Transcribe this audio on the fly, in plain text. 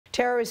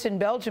Terrorists in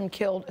Belgium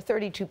killed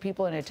 32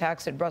 people in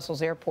attacks at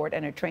Brussels airport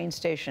and a train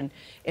station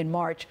in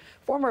March.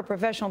 Former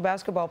professional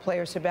basketball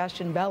player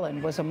Sebastien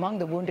Bellin was among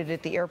the wounded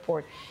at the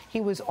airport. He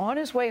was on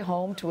his way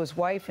home to his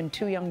wife and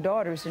 2 young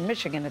daughters in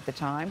Michigan at the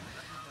time.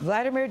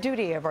 Vladimir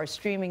Duthiers of our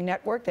streaming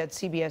network, that's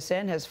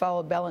CBSN, has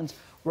followed Bellin's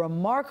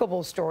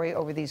remarkable story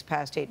over these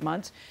past 8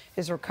 months.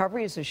 His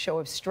recovery is a show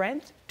of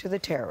strength to the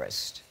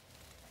terrorist.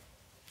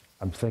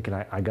 I'm thinking,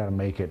 I got to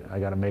make it. I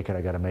got to make it.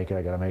 I got to make it.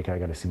 I got to make it. I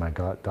got to see my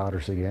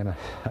daughters again.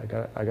 I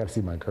got to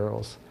see my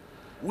girls.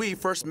 We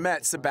first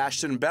met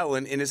Sebastien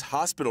Bellin in his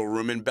hospital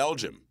room in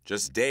Belgium,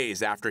 just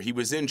days after he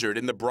was injured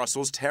in the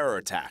Brussels terror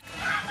attack.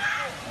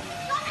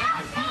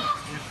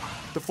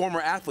 The former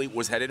athlete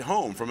was headed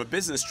home from a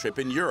business trip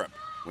in Europe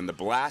when the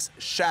blast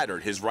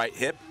shattered his right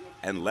hip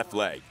and left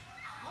leg.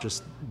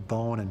 Just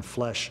bone and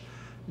flesh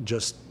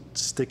just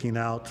sticking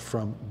out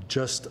from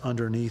just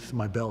underneath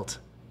my belt.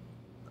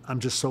 I'm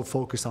just so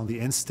focused on the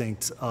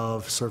instinct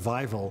of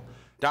survival.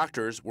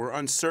 Doctors were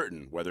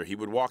uncertain whether he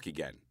would walk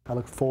again. I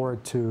look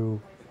forward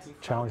to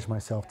challenge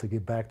myself to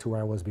get back to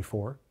where I was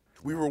before.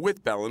 We were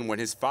with Bellin when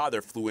his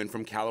father flew in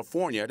from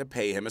California to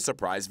pay him a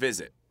surprise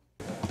visit.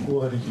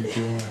 What are you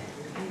doing?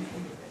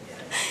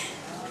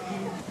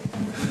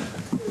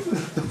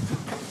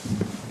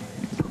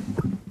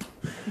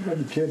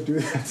 You can't do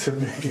that to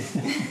me.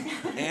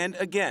 And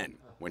again,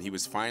 when he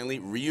was finally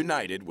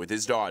reunited with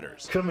his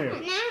daughters. Come here.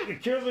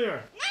 Come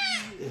here.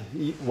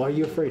 Why are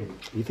you afraid?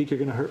 You think you're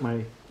going to hurt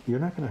my... You're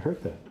not going to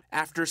hurt that.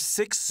 After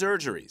 6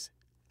 surgeries,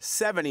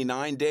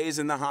 79 days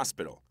in the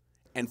hospital,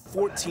 and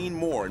 14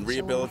 more in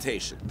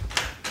rehabilitation.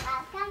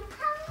 Welcome home,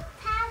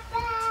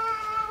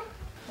 Papa.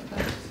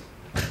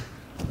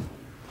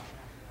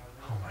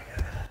 Oh, my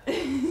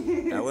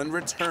God. Bellin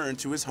returned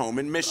to his home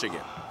in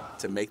Michigan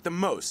to make the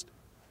most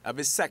of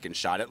his second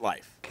shot at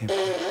life. For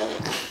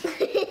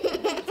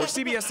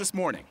CBS This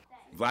Morning,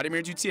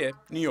 Vladimir Duthiers,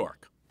 New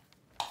York.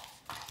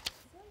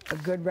 A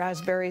good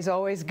raspberry is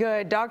always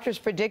good. Doctors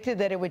predicted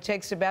that it would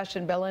take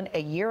Sebastien Bellin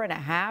a year and a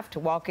half to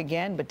walk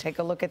again, but take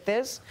a look at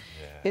this.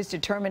 Yeah. His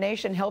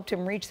determination helped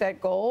him reach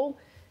that goal.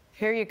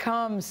 Here you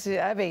come,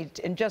 Sebby,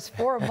 in just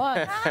 4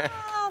 months.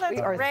 Oh, that's we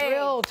are great.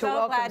 thrilled to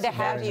welcome glad to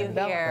have you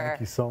Sebastien here. Thank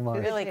you so much.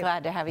 Really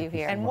glad to have you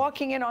here. And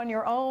walking in on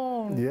your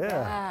own.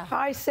 Yeah.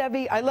 Hi,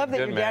 Sebby. I love that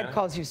Good your man. dad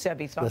calls you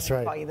Sebby, so That's I'm going to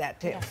right. call you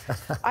that, too.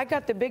 I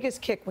got the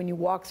biggest kick when you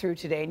walked through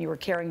today and you were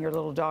carrying your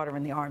little daughter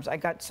in the arms. I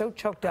got so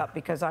choked up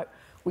because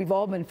we've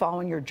all been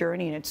following your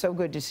journey, and it's so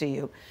good to see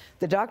you.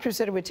 The doctor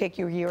said it would take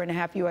you a year and a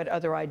half. You had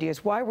other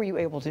ideas. Why were you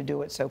able to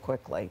do it so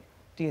quickly,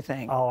 do you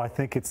think? Oh, I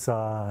think it's, it's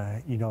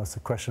a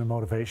question of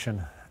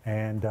motivation.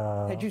 And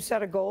Had you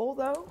set a goal,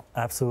 though?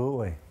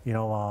 absolutely.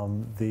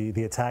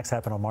 The attacks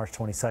happened on March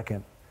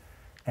 22nd,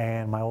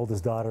 and my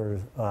oldest daughter,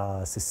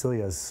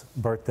 Cecilia's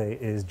birthday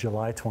is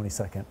July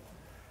 22nd.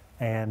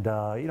 And,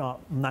 I'm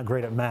not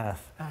great at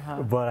math,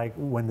 but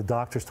when the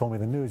doctors told me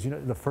the news,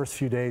 the first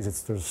few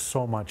days, there's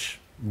so much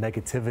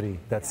negativity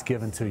that's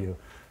given to you.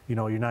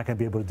 You're not going to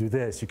be able to do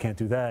this, you can't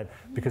do that,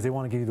 because they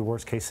want to give you the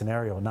worst case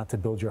scenario, not to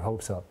build your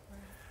hopes up. Right.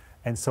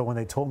 And so when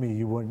they told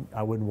me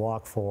I wouldn't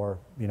walk for,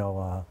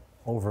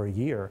 over a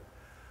year,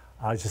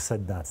 I just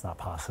said, that's not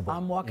possible.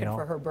 I'm walking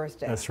for her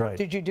birthday. That's right.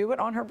 Did you do it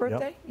on her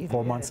birthday? Yep.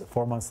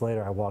 4 months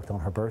later, I walked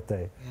on her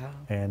birthday. Yeah.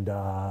 And,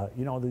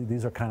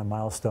 these are kind of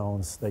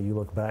milestones that you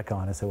look back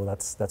on and say, well,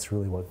 that's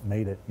really what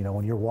made it.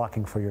 When you're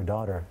walking for your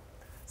daughter,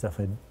 it's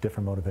definitely a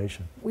different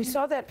motivation. We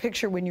saw that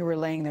picture when you were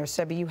laying there,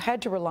 Sebby. You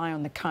had to rely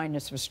on the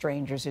kindness of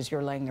strangers as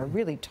you're laying there,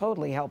 really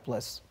totally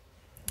helpless.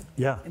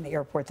 Yeah. In the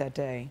airport that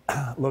day.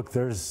 Look,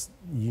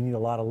 you need a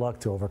lot of luck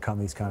to overcome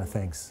these kind of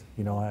things.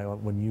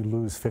 When you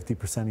lose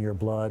 50% of your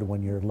blood,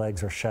 when your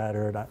legs are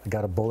shattered, I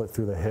got a bullet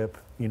through the hip,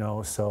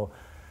 so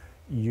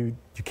you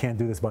can't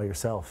do this by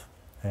yourself.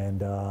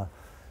 And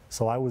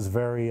so I was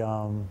very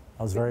aware.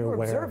 You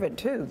were observant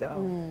too, though.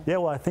 Mm. Yeah,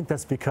 well, I think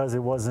that's because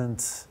it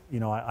wasn't,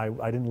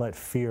 I didn't let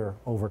fear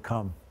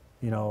overcome,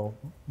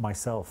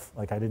 myself.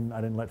 Like I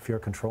didn't let fear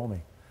control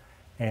me.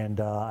 And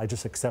I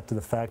just accepted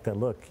the fact that,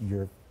 look,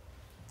 you're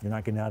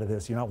not getting out of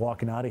this. You're not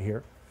walking out of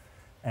here.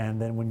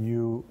 And then when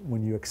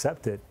you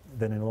accept it,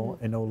 then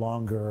it no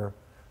longer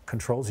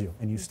controls you,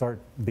 and you start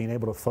being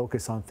able to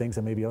focus on things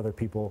that maybe other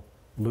people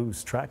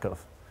lose track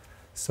of.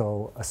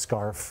 So a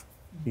scarf,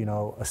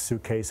 a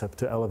suitcase up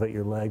to elevate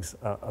your legs,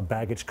 a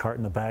baggage cart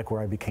in the back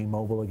where I became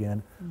mobile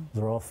again.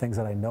 Those are all things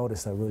that I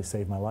noticed that really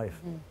saved my life.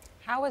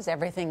 How has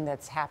everything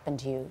that's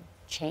happened to you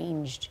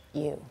changed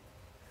you?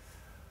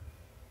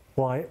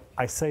 Well,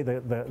 I say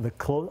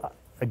that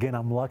again,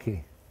 I'm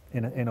lucky.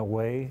 In a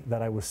way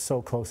that I was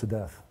so close to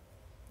death,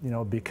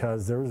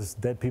 because there was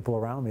dead people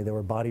around me. There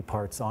were body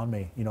parts on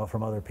me,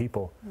 from other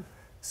people.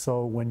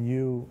 So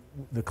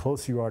the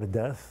closer you are to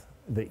death,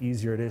 the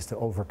easier it is to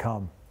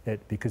overcome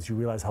it, because you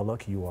realize how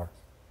lucky you are.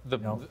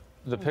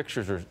 The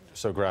pictures are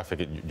so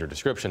graphic, your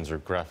descriptions are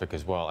graphic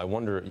as well. I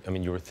wonder,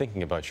 you were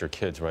thinking about your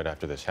kids right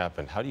after this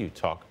happened. How do you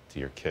talk to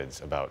your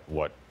kids about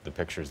what the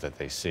pictures that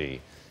they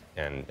see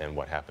and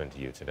what happened to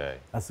you today?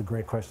 That's a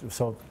great question.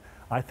 So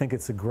I think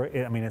it's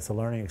it's a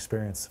learning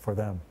experience for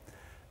them.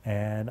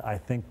 And I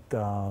think,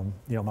 my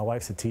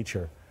wife's a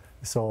teacher,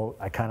 so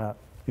I kind of,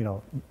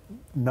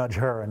 nudge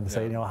her and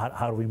say,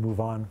 how do we move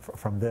on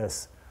from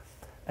this?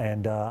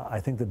 And I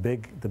think the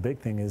big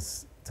thing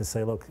is to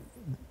say, look,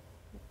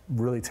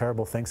 really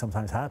terrible things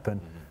sometimes happen,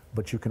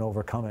 but you can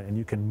overcome it and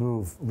you can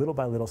move little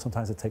by little.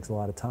 Sometimes it takes a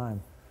lot of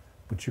time,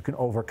 but you can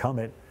overcome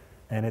it.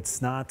 And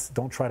it's not,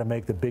 don't try to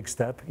make the big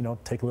step,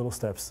 take little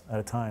steps at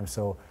a time.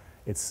 So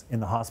it's in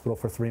the hospital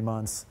for 3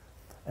 months,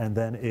 and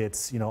then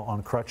it's,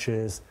 on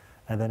crutches,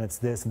 and then it's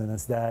this, and then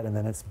it's that, and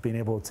then it's being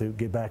able to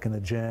get back in the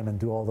gym and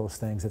do all those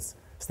things. It's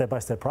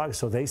step-by-step progress.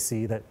 So they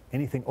see that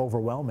anything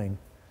overwhelming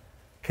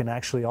can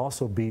actually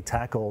also be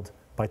tackled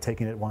by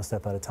taking it one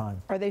step at a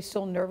time. Are they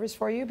still nervous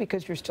for you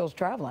because you're still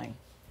traveling?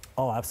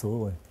 Oh,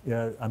 absolutely.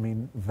 Yeah, I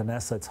mean,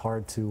 Vanessa, it's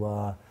hard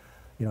to,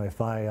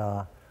 if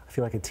I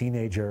feel like a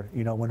teenager,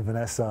 when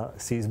Vanessa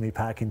sees me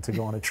packing to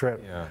go on a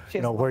trip,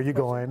 where are you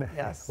going?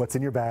 Yes. What's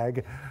in your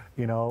bag?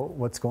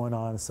 What's going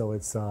on? So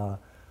it's,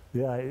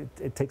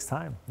 it takes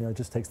time. It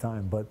just takes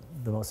time. But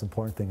the most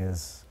important thing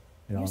is,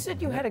 You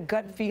said you had a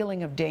gut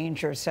feeling of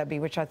danger, Sebi,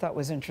 which I thought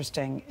was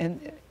interesting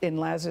in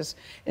Vlad's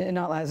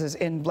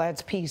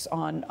piece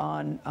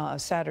on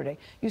Saturday.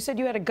 You said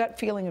you had a gut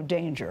feeling of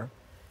danger.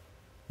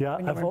 Yeah,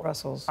 when you were in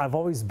Brussels. I've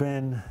always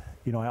been,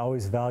 I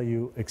always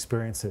value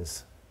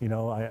experiences. We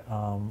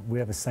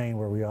have a saying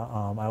where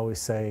I always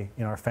say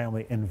in our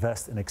family,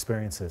 invest in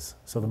experiences.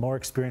 So the more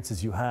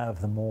experiences you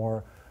have, the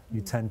more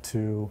you tend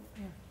to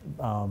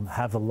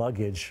have the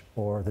luggage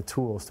or the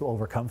tools to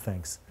overcome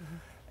things.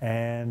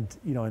 And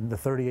in the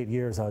 38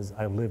 years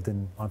I lived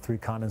on 3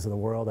 continents of the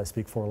world, I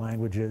speak 4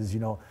 languages.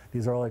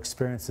 These are all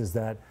experiences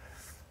that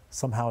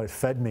somehow it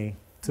fed me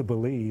to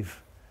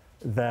believe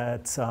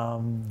that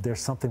there's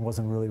something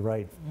wasn't really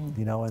right.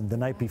 And the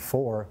night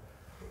before,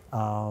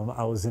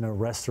 I was in a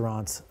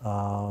restaurant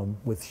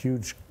with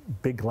huge,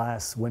 big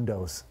glass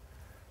windows,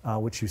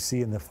 which you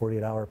see in the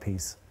 48-hour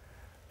piece.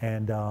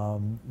 And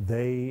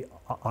they,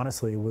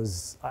 honestly,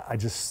 I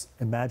just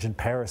imagined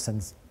Paris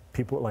and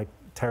people like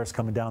terrorists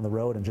coming down the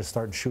road and just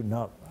started shooting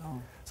up.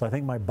 Wow. So I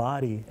think my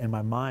body and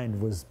my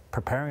mind was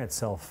preparing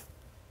itself.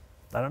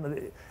 I don't know.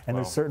 And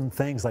there's certain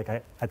things, like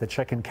at the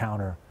check-in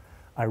counter,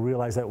 I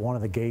realized that one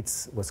of the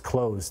gates was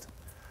closed.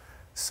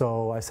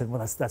 So I said,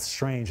 well, that's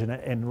strange. And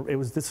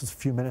this was a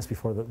few minutes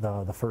before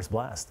the first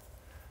blast.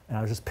 And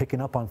I was just picking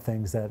up on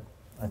things that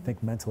I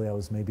think mentally I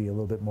was maybe a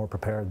little bit more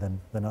prepared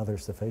than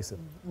others to face it.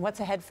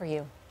 What's ahead for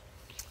you?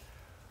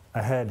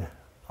 Ahead,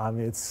 I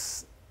mean,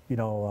 it's,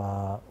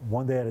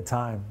 one day at a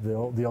time,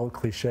 the old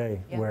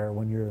cliche, where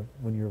when you're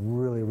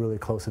really, really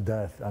close to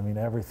death, I mean,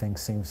 everything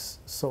seems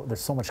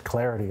there's so much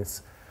clarity.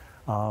 There's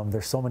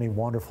so many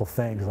wonderful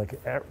things, like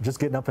just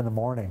getting up in the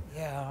morning.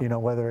 Yeah.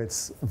 Whether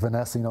it's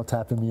Vanessa,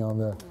 tapping me on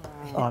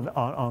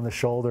the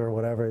shoulder or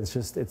whatever. It's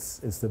just it's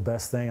the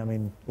best thing. I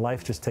mean,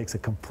 life just takes a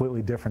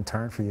completely different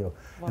turn for you,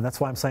 and that's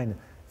why I'm saying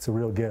it's a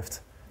real gift.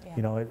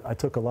 Yeah. I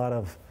took a lot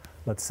of,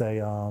 let's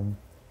say,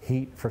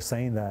 heat for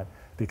saying that,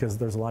 because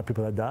there's a lot of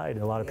people that died,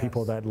 a lot of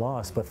people that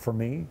lost. But for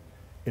me,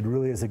 it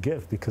really is a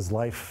gift, because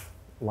life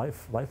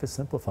is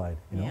simplified.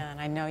 Yeah, and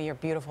I know your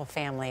beautiful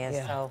family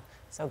is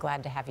so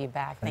glad to have you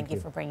back. Thank you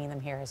for bringing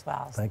them here as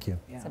well. Thank you.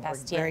 Yeah,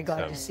 Sebastien. very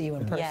glad to see you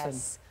in person.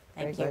 Yes.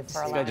 Thank you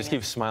for allowing This guy just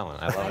keeps smiling.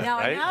 I love it.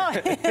 I know.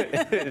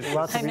 There's a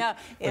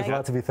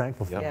lot to be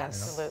thankful for.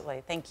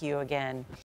 Absolutely. Thank you again.